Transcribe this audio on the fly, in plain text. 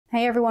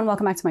Hey everyone,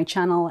 welcome back to my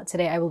channel.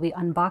 Today I will be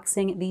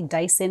unboxing the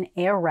Dyson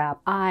Airwrap.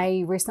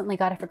 I recently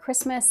got it for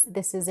Christmas.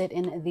 This is it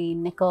in the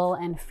nickel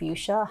and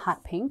fuchsia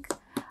hot pink.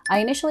 I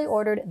initially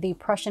ordered the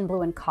Prussian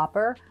blue and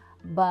copper,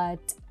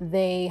 but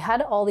they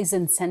had all these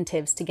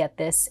incentives to get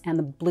this and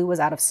the blue was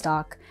out of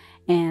stock.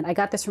 And I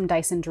got this from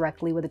Dyson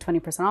directly with a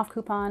 20% off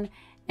coupon.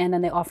 And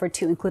then they offered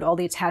to include all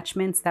the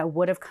attachments that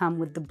would have come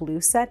with the blue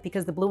set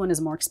because the blue one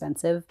is more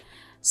expensive.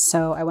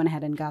 So I went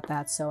ahead and got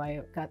that. So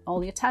I got all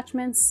the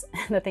attachments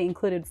that they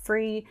included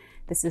free.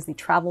 This is the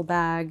travel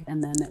bag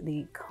and then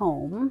the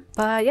comb.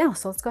 But yeah,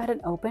 so let's go ahead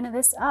and open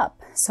this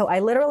up. So I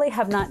literally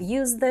have not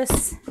used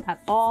this at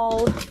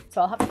all.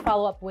 So I'll have to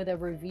follow up with a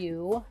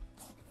review.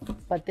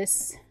 But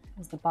this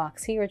is the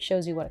box here. It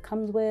shows you what it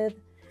comes with.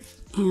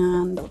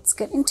 And let's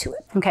get into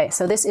it. Okay,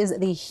 so this is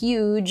the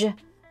huge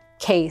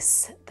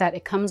case that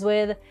it comes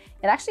with.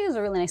 It actually is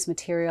a really nice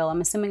material.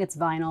 I'm assuming it's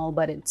vinyl,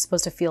 but it's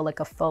supposed to feel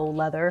like a faux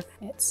leather.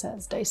 It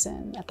says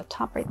Dyson at the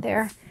top right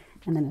there.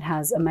 And then it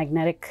has a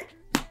magnetic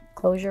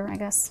closure, I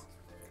guess.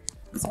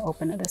 So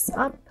open this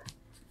up.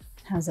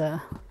 It has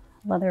a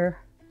leather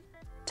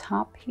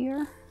top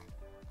here.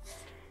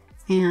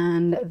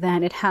 And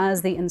then it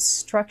has the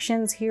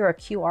instructions here, a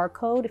QR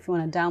code if you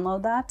want to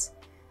download that.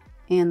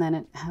 And then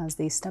it has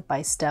the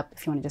step-by-step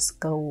if you want to just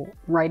go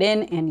right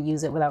in and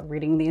use it without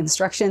reading the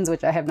instructions,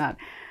 which I have not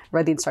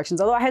read the instructions,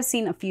 although I have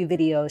seen a few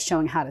videos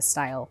showing how to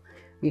style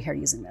your hair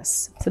using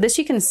this. So this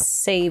you can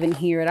save in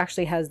here. It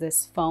actually has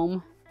this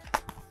foam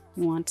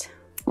you want.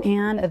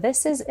 And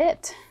this is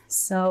it.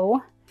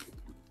 So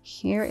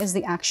here is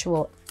the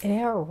actual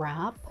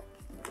Airwrap.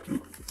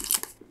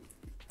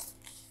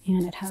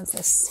 And it has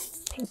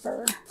this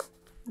paper.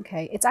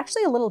 Okay, it's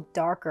actually a little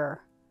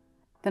darker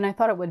than I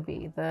thought it would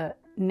be. The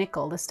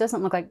nickel. This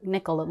doesn't look like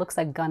nickel. It looks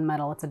like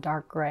gunmetal. It's a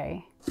dark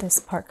gray. This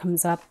part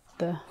comes up,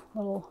 the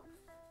little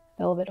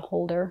velvet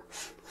holder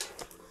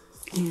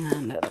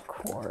and the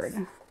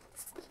cord.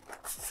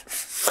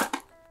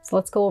 So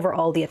let's go over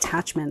all the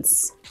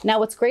attachments. Now,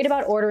 what's great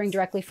about ordering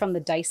directly from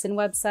the Dyson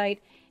website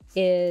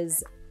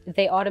is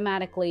they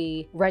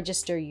automatically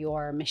register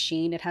your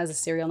machine. It has a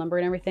serial number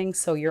and everything,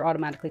 so you're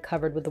automatically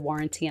covered with the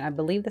warranty. And I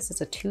believe this is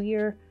a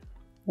 2-year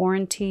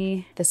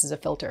warranty. This is a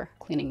filter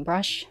cleaning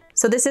brush.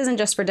 So this isn't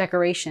just for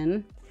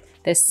decoration.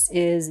 This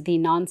is the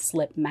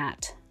non-slip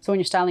mat. So when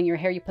you're styling your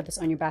hair, you put this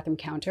on your bathroom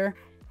counter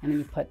and then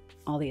you put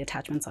all the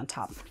attachments on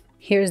top.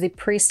 Here's the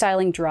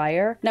pre-styling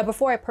dryer. Now,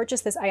 before I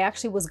purchased this, I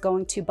actually was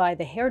going to buy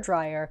the hair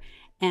dryer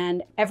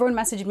and everyone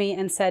messaged me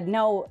and said,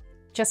 no,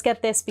 just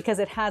get this because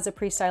it has a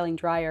pre-styling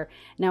dryer.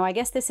 Now, I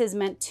guess this is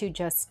meant to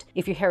just,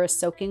 if your hair is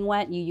soaking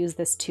wet, you use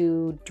this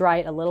to dry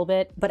it a little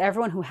bit. But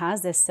everyone who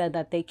has this said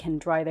that they can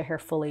dry their hair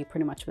fully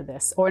pretty much with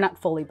this. Or not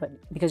fully, but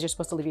because you're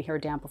supposed to leave your hair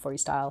damp before you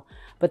style.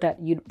 But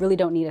that you really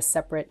don't need a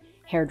separate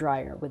hair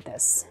dryer with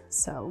this.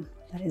 So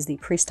that is the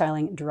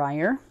pre-styling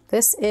dryer.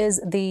 This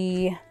is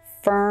the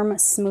firm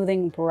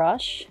smoothing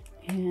brush.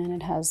 And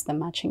it has the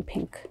matching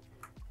pink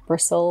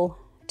bristle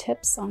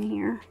tips on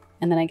here.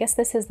 And then I guess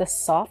this is the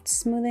soft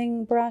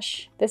smoothing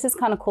brush. This is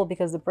kind of cool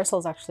because the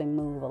bristles actually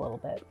move a little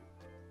bit.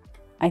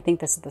 I think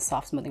this is the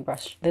soft smoothing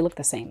brush. They look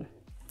the same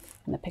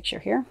in the picture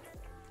here.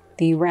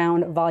 The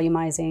round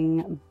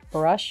volumizing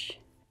brush.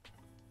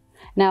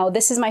 Now,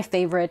 this is my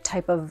favorite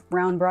type of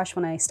round brush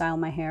when I style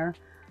my hair.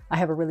 I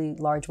have a really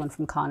large one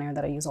from Conair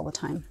that I use all the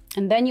time.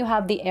 And then you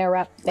have the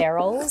Airwrap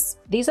barrels.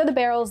 These are the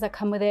barrels that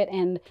come with it.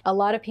 And a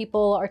lot of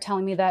people are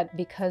telling me that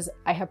because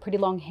I have pretty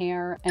long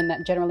hair and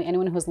that generally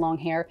anyone who has long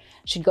hair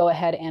should go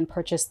ahead and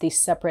purchase these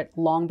separate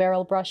long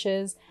barrel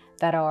brushes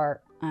that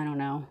are, I don't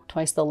know,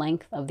 twice the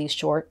length of these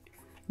short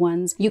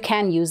ones. You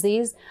can use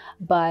these,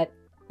 but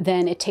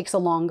then it takes a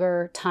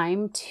longer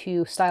time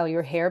to style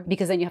your hair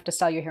because then you have to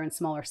style your hair in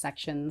smaller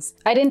sections.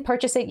 I didn't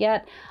purchase it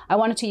yet. I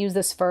wanted to use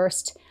this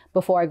first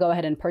before I go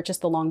ahead and purchase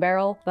the long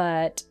barrel,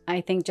 but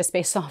I think just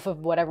based off of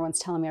what everyone's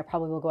telling me, I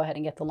probably will go ahead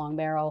and get the long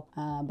barrel,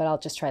 but I'll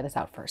just try this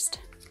out first.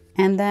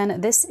 And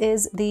then this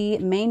is the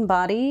main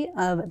body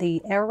of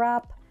the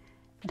Airwrap.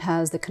 It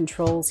has the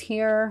controls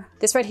here.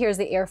 This right here is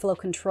the airflow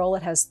control.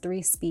 It has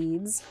 3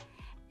 speeds.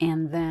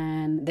 And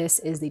then this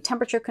is the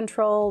temperature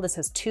control. This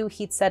has 2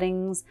 heat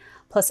settings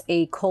plus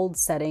a cold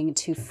setting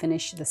to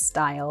finish the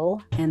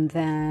style. And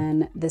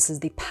then this is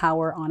the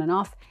power on and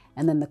off,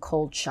 and then the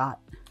cold shot.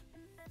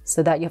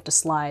 So that you have to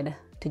slide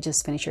to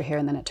just finish your hair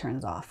and then it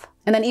turns off.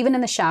 And then even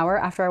in the shower,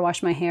 after I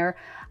wash my hair,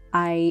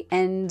 I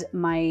end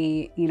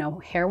my,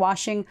 hair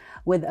washing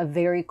with a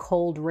very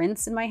cold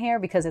rinse in my hair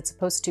because it's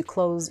supposed to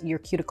close your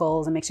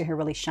cuticles and makes your hair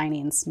really shiny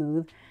and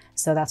smooth.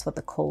 So that's what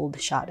the cold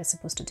shot is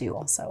supposed to do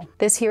also.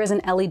 This here is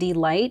an LED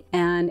light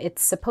and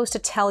it's supposed to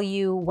tell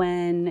you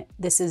when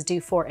this is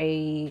due for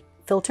a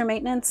filter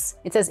maintenance.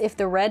 It says if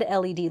the red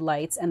LED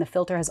lights and the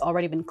filter has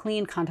already been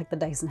cleaned, contact the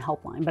Dyson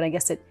helpline. But I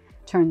guess it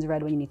turns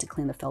red when you need to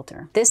clean the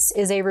filter. This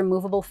is a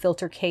removable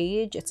filter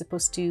cage. It's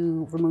supposed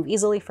to remove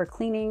easily for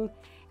cleaning.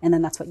 And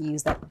then that's what you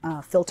use that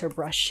filter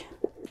brush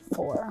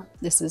for.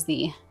 This is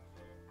the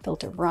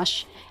filter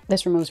brush.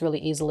 This removes really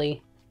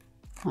easily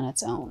on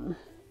its own.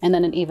 And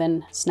then it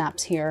even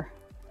snaps here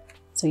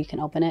So you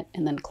can open it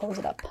and then close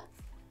it up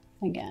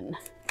again.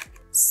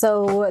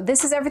 So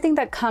this is everything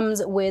that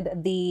comes with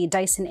the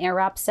Dyson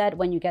Airwrap set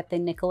when you get the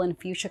nickel and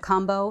fuchsia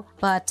combo.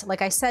 But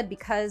like I said,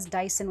 because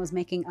Dyson was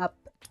making up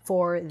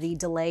for the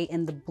delay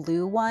in the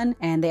blue one,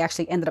 and they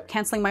actually ended up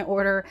canceling my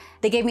order,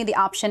 they gave me the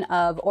option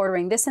of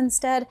ordering this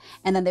instead,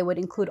 and then they would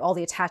include all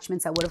the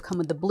attachments that would have come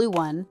with the blue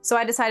one. So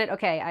I decided,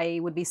 okay, I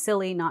would be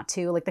silly not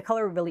to, like the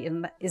color really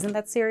isn't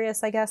that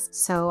serious, I guess.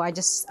 So I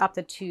just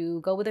opted to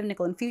go with the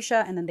nickel and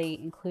fuchsia, and then they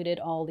included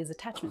all these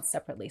attachments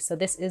separately. So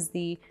this is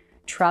the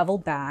travel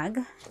bag,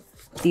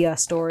 the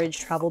storage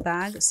travel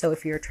bag. So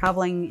if you're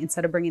traveling,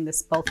 instead of bringing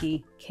this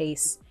bulky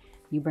case,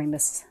 you bring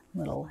this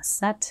little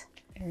set.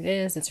 There it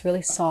is. It's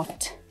really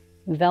soft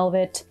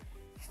velvet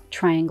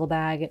triangle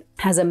bag. It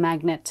has a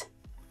magnet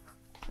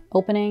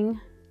opening,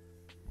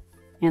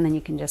 and then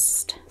you can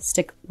just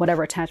stick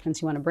whatever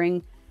attachments you want to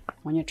bring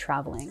when you're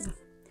traveling.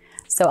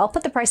 So I'll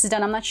put the prices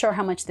down. I'm not sure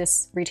how much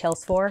this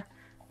retails for,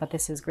 but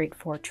this is great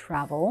for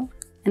travel.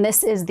 And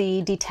this is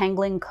the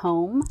detangling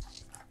comb.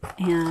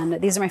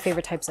 And these are my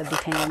favorite types of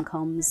detangling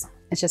combs.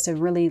 It's just a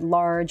really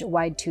large,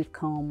 wide tooth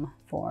comb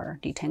for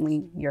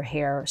detangling your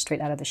hair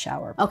straight out of the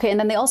shower. Okay, and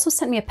then they also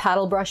sent me a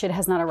paddle brush. It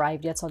has not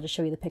arrived yet, so I'll just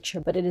show you the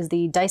picture, but it is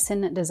the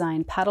Dyson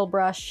Design paddle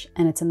brush,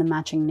 and it's in the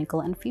matching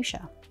nickel and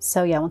fuchsia.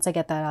 So yeah, once I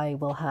get that, I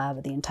will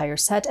have the entire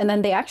set. And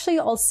then they actually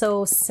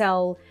also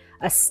sell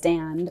a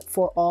stand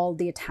for all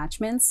the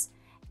attachments,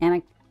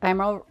 and I'm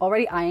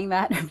already eyeing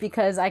that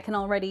because I can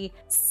already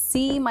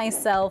see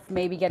myself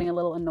maybe getting a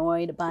little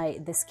annoyed by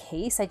this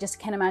case. I just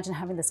can't imagine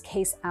having this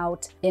case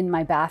out in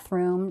my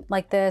bathroom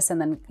like this. And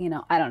then, you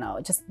know, I don't know,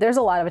 just there's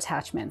a lot of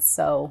attachments.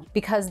 So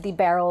because the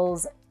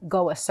barrels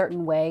go a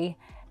certain way,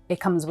 it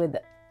comes with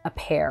a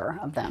pair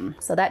of them.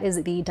 So that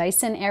is the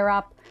Dyson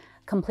Airwrap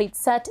complete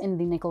set in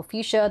the nickel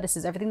fuchsia. This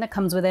is everything that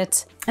comes with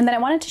it. And then I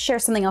wanted to share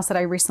something else that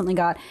I recently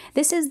got.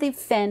 This is the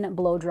Fen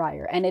blow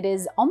dryer, and it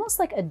is almost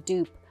like a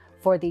dupe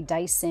for the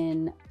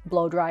Dyson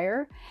blow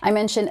dryer. I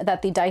mentioned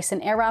that the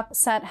Dyson Airwrap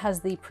set has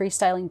the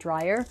pre-styling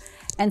dryer.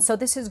 And so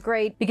this is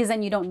great because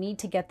then you don't need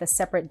to get the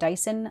separate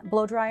Dyson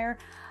blow dryer.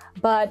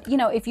 But you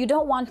know, if you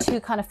don't want to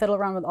kind of fiddle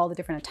around with all the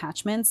different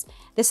attachments,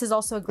 this is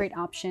also a great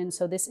option.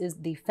 So this is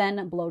the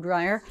Fen blow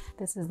dryer.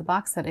 This is the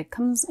box that it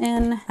comes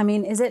in. I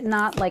mean, is it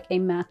not like a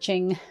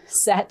matching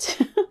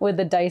set with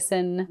the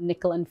Dyson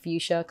nickel and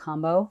fuchsia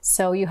combo?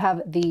 So you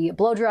have the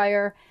blow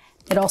dryer.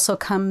 It also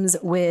comes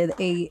with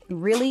a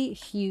really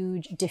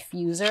huge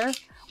diffuser,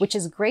 which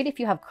is great if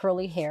you have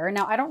curly hair.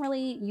 Now, I don't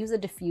really use a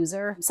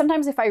diffuser.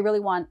 Sometimes if I really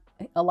want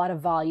a lot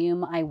of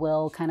volume, I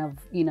will kind of,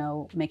 you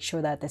know, make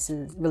sure that this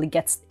really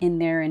gets in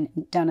there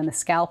and down in the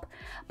scalp.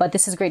 But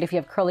this is great if you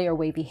have curly or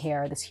wavy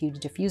hair, this huge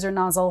diffuser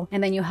nozzle.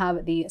 And then you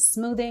have the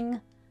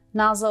smoothing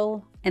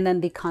nozzle and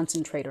then the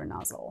concentrator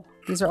nozzle.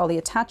 These are all the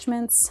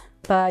attachments.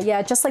 But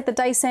yeah, just like the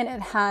Dyson,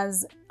 it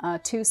has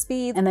 2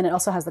 speeds, and then it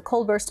also has the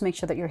cold burst to make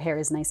sure that your hair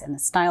is nice and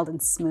styled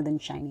and smooth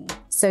and shiny.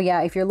 So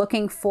yeah, if you're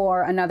looking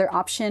for another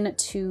option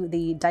to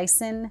the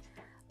Dyson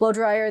blow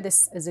dryer,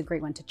 this is a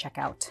great one to check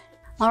out.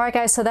 All right,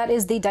 guys, so that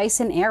is the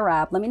Dyson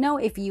Airwrap. Let me know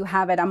if you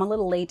have it. I'm a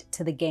little late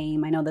to the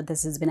game. I know that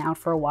this has been out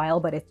for a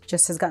while, but it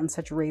just has gotten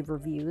such rave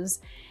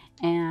reviews.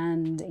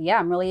 And yeah,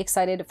 I'm really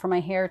excited for my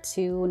hair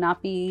to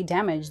not be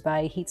damaged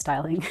by heat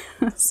styling.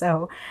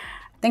 So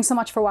thanks so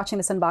much for watching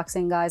this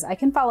unboxing, guys. I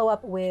can follow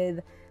up with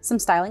some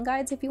styling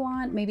guides if you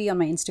want, maybe on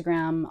my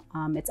Instagram.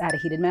 It's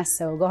 @aheatedmess,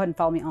 so go ahead and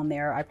follow me on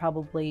there. I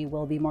probably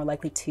will be more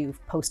likely to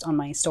post on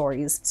my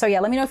stories. So yeah,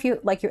 let me know if you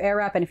like your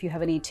Airwrap and if you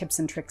have any tips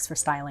and tricks for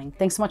styling.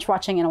 Thanks so much for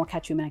watching, and I will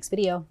catch you in my next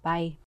video. Bye.